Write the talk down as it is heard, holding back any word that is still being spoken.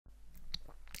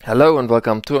Hello and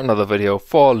welcome to another video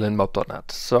for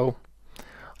linmob.net. So,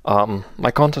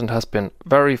 my content has been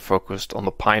very focused on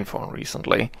the PinePhone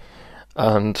recently,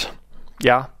 and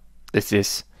yeah, this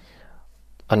is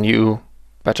a new,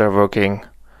 better working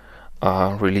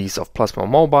release of Plasma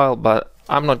Mobile, but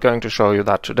I'm not going to show you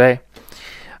that today,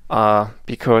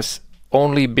 because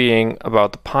only being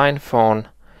about the PinePhone,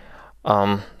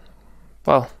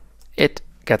 well, it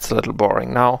gets a little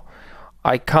boring. Now,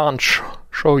 I can't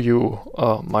show you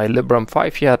my Librem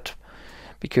 5 yet,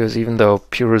 because even though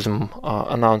Purism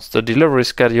announced the delivery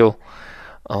schedule,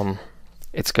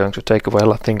 it's going to take a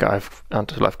while. I think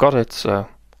until I've got it. So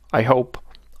I hope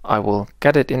I will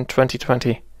get it in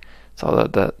 2020, so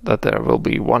that there will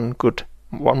be one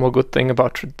more good thing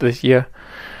about this year.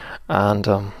 And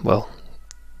well,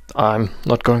 I'm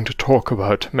not going to talk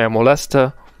about Mere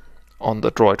Molester on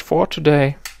the Droid 4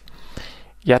 today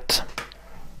yet.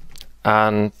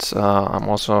 And I'm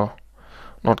also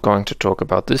not going to talk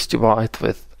about this device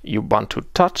with Ubuntu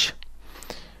Touch,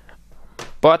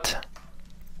 but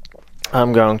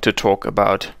I'm going to talk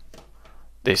about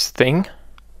this thing.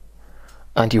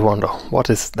 And you wonder,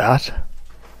 what is that?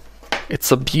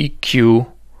 It's a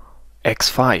BQ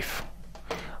X5,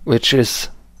 which is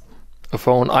a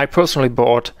phone I personally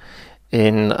bought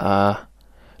in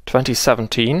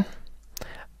 2017,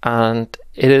 and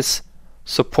it is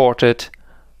supported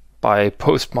by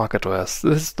postmarketOS.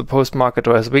 This is the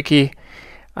postmarketOS wiki,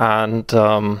 and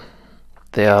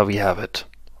there we have it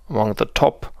among the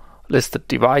top listed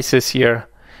devices here.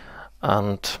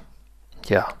 And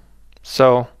yeah,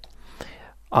 so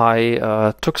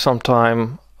I took some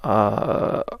time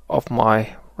of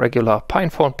my regular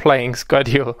PinePhone playing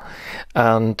schedule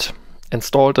and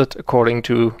installed it according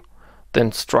to the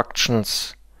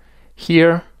instructions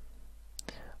here,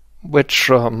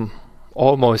 which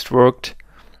almost worked.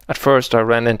 At first I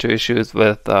ran into issues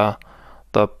with the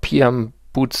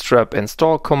pmbootstrap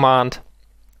install command,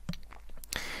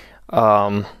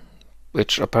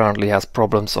 which apparently has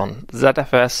problems on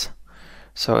ZFS.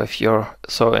 So if you're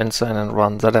so insane and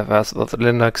run ZFS with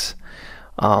Linux,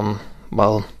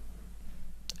 well,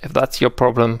 if that's your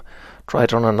problem, try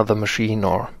it on another machine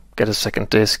or get a second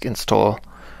disk, install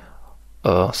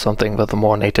something with a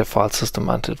more native file system,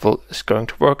 and it's going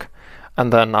to work.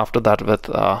 And then after that with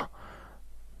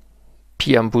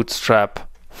pmbootstrap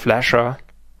flasher,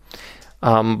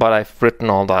 but I've written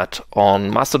all that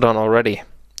on Mastodon already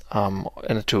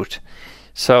in a toot.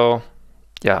 So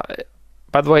yeah,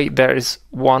 by the way, there is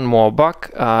one more bug.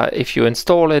 If you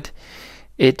install it,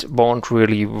 it won't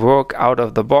really work out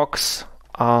of the box,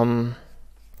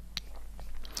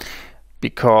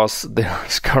 because there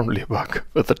is currently a bug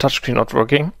with the touchscreen not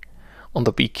working on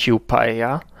the BQ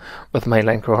Pi with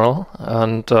mainline kernel.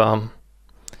 And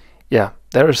yeah,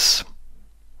 there's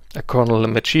a kernel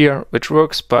image here which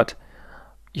works, but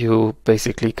you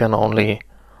basically can only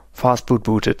fastboot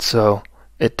boot it, so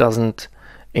it doesn't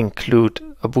include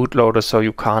a bootloader, so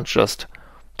you can't just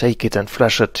take it and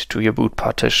flash it to your boot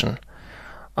partition.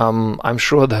 I'm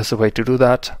sure there's a way to do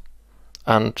that,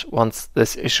 and once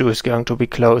this issue is going to be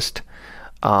closed,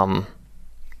 I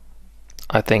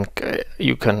think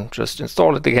you can just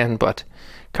install it again, but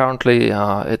currently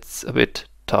it's a bit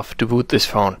tough to boot this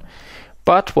phone.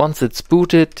 But once it's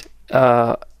booted,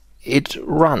 it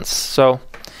runs. So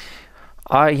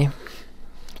I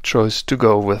chose to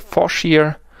go with Phosh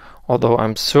here, although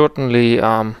I'm certainly,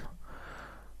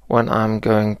 when I'm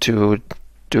going to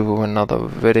do another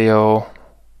video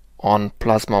on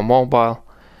Plasma Mobile,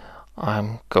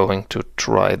 I'm going to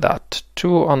try that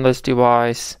too on this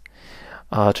device,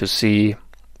 to see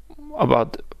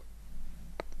about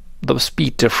the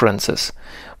speed differences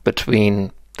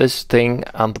between this thing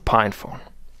and the PinePhone,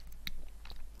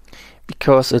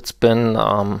 because it's been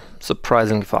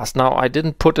surprisingly fast. Now, I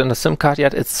didn't put in a SIM card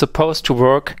yet. It's supposed to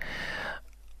work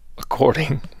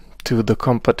according to the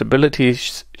compatibility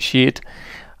sheet,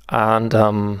 and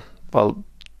well,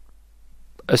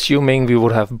 assuming we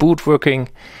would have boot working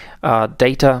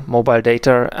data, mobile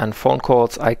data and phone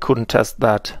calls, I couldn't test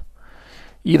that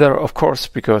either, of course,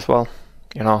 because, well,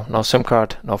 you know, no SIM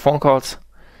card, no phone calls.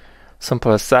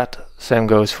 Simple as that. Same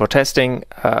goes for testing,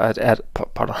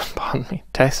 pardon me,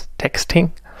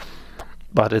 texting,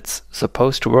 but it's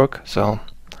supposed to work, so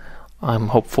I'm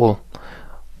hopeful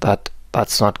that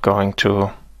that's not going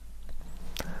to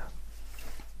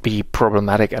be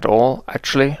problematic at all,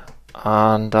 actually.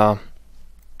 And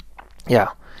yeah,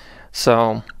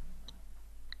 so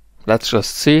let's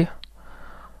just see.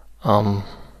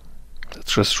 Let's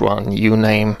just run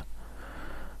uname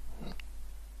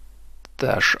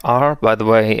 -r. By the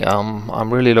way,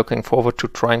 I'm really looking forward to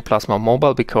trying Plasma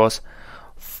Mobile, because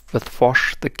with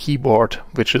Phosh, the keyboard,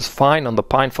 which is fine on the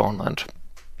PinePhone and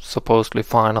supposedly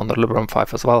fine on the Librem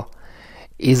 5 as well,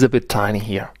 is a bit tiny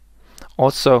here.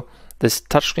 Also, this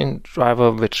touchscreen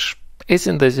driver, which is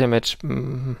in this image,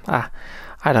 I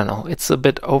don't know, it's a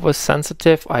bit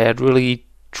oversensitive. I had really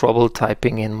trouble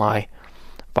typing in my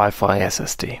Wi-Fi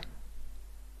SSD.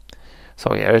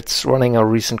 So yeah, it's running a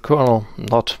recent kernel,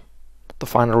 not the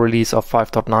final release of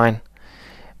 5.9,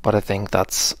 but I think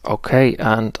that's okay,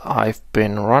 and I've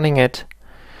been running it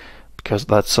because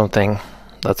that's something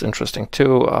that's interesting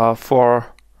too, for,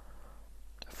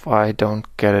 if I don't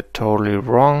get it totally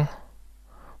wrong,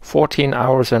 14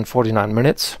 hours and 49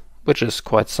 minutes, which is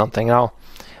quite something. Now,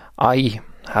 I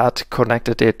had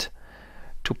connected it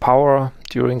to power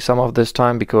during some of this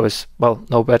time because, well,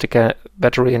 no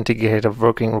battery indicator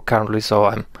working currently, so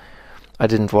I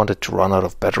didn't want it to run out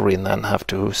of battery and then have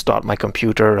to start my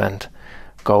computer and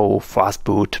go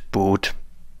fastboot, boot,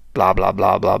 blah blah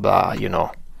blah blah blah, you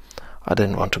know. I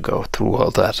didn't want to go through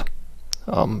all that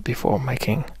before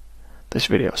making this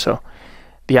video. So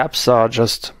the apps are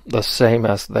just the same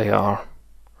as they are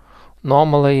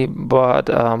normally, but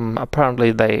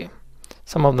apparently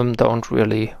some of them don't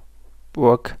really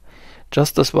work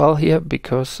just as well here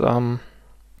because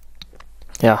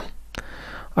yeah,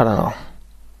 I don't know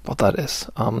what that is.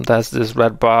 There's this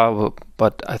red bar,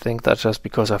 but I think that's just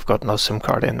because I've got no SIM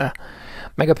card in there.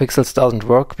 Megapixels doesn't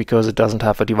work because it doesn't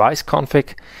have a device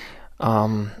config.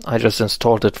 I just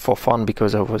installed it for fun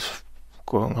because I was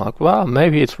going like, well,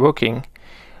 maybe it's working,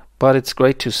 but it's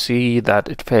great to see that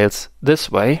it fails this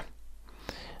way.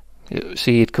 You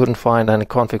see, it couldn't find any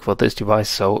config for this device,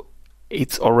 so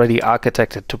it's already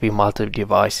architected to be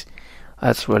multi-device.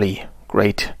 That's really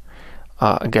great.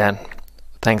 Again,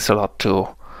 thanks a lot to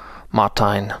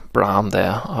Martijn Braam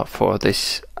there for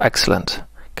this excellent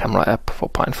camera app for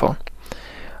PinePhone.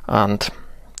 And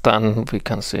then we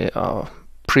can see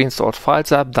pre-installed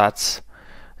files app, that's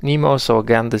Nemo. So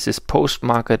again, this is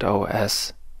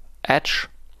postmarketOS Edge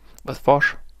with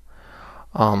Phosh.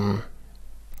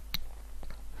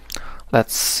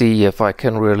 Let's see if I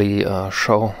can really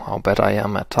show how bad I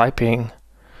am at typing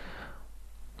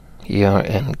here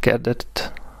in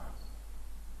Gedit.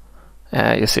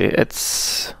 You see,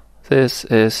 this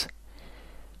is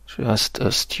just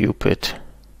a stupid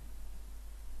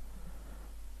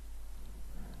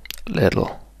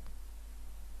little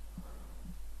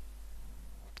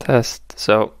test.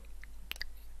 So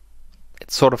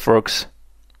it sort of works,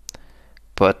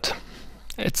 but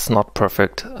it's not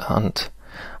perfect, and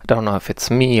I don't know if it's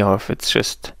me or if it's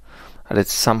just that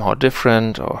it's somehow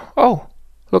different, or oh,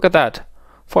 look at that,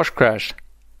 Phosh crashed.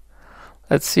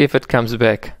 Let's see if it comes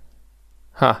back.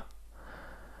 Huh.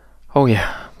 Oh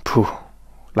yeah, phew,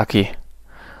 lucky.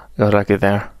 Got lucky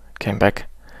there, came back.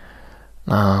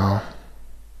 Now,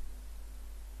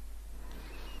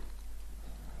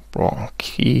 wrong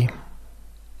key.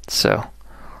 So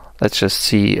let's just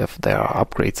see if there are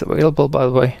upgrades available, by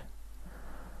the way.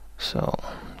 So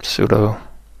sudo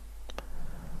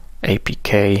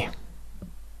apk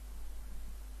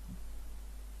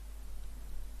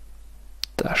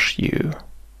 -u.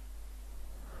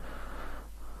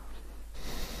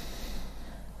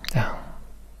 Yeah,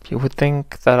 you would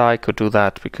think that I could do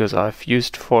that because I've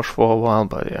used Phosh for a while,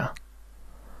 but yeah.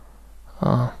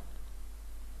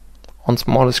 On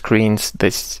smaller screens,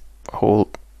 this whole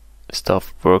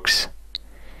stuff works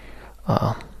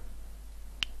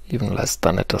even less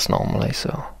than it does normally,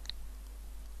 so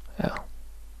yeah.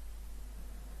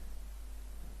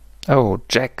 Oh,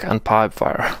 jack and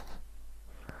pipewire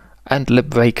and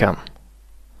libwacom.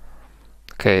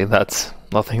 Okay, that's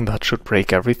nothing that should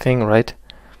break everything, right?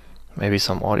 Maybe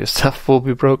some audio stuff will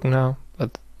be broken now,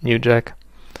 but new jack.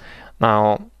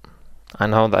 Now, I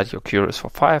know that you're curious for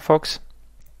Firefox,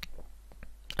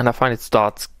 and I find it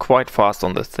starts quite fast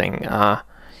on this thing.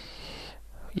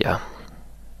 Yeah,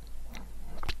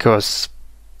 because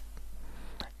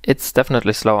it's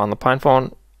definitely slow on the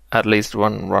PinePhone, at least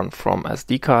one run from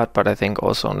SD card, but I think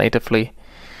also natively.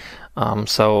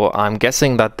 So I'm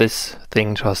guessing that this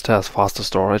thing just has faster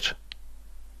storage.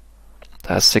 It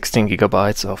has 16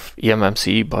 gigabytes of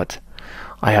eMMC, but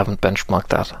I haven't benchmarked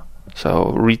that.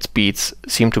 So read speeds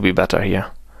seem to be better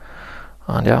here.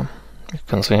 And yeah, you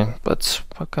can see, but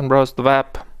I can browse the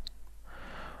web.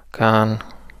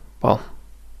 Well,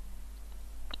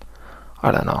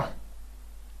 I don't know.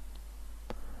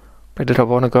 Where did I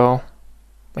want to go?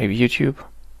 Maybe YouTube?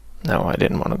 No, I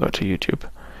didn't want to go to YouTube.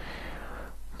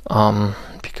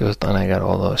 Because then I get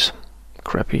all those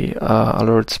crappy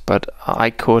alerts, but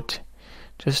I could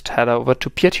just head over to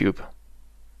PeerTube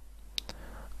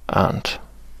and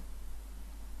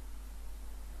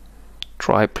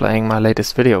try playing my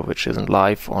latest video, which isn't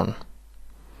live on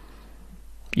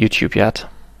YouTube yet,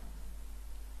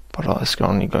 but it's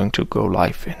only going to go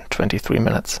live in 23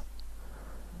 minutes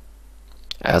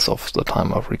as of the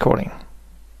time of recording.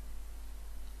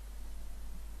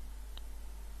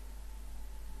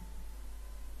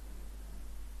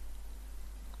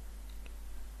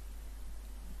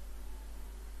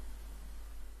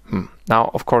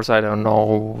 Now, of course, I don't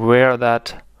know where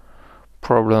that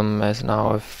problem is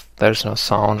now, if there's no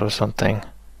sound or something.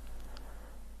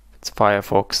 It's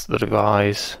Firefox, the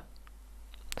device,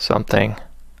 something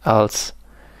else.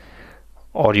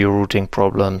 Audio routing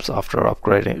problems after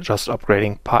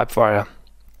upgrading Pipewire.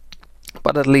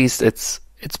 But at least it's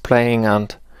playing,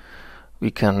 and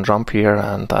we can jump here,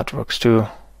 and that works too.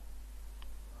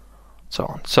 So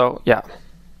on. So yeah.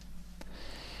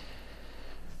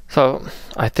 So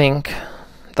I think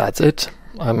that's it.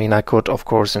 I mean, I could of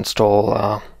course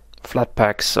install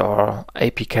Flatpaks or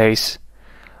APKs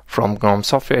from GNOME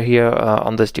software here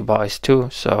on this device too.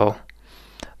 So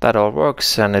that all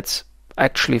works, and it's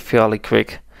actually fairly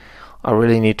quick. I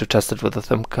really need to test it with a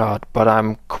SIM card, but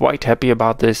I'm quite happy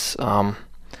about this.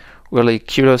 Really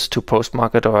kudos to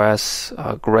postmarketOS.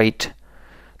 A great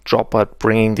job at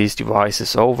bringing these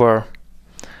devices over.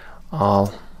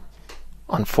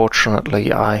 Unfortunately,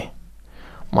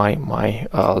 my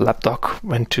laptop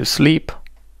went to sleep,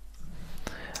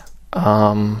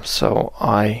 so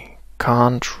I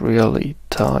can't really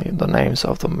tell you the names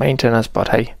of the maintainers. But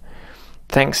hey,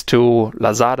 thanks to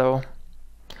Lazado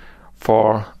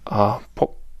for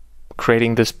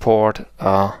creating this port.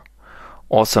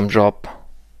 Awesome job.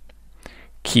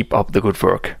 Keep up the good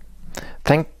work.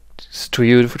 Thanks to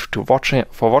you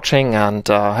for watching, and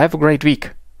have a great week.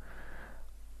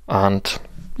 And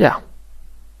yeah,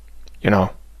 you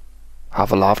know,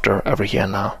 have a laughter every here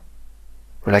and now.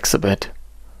 Relax a bit.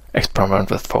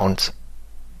 Experiment with phones.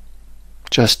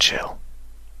 Just chill.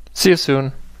 See you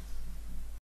soon.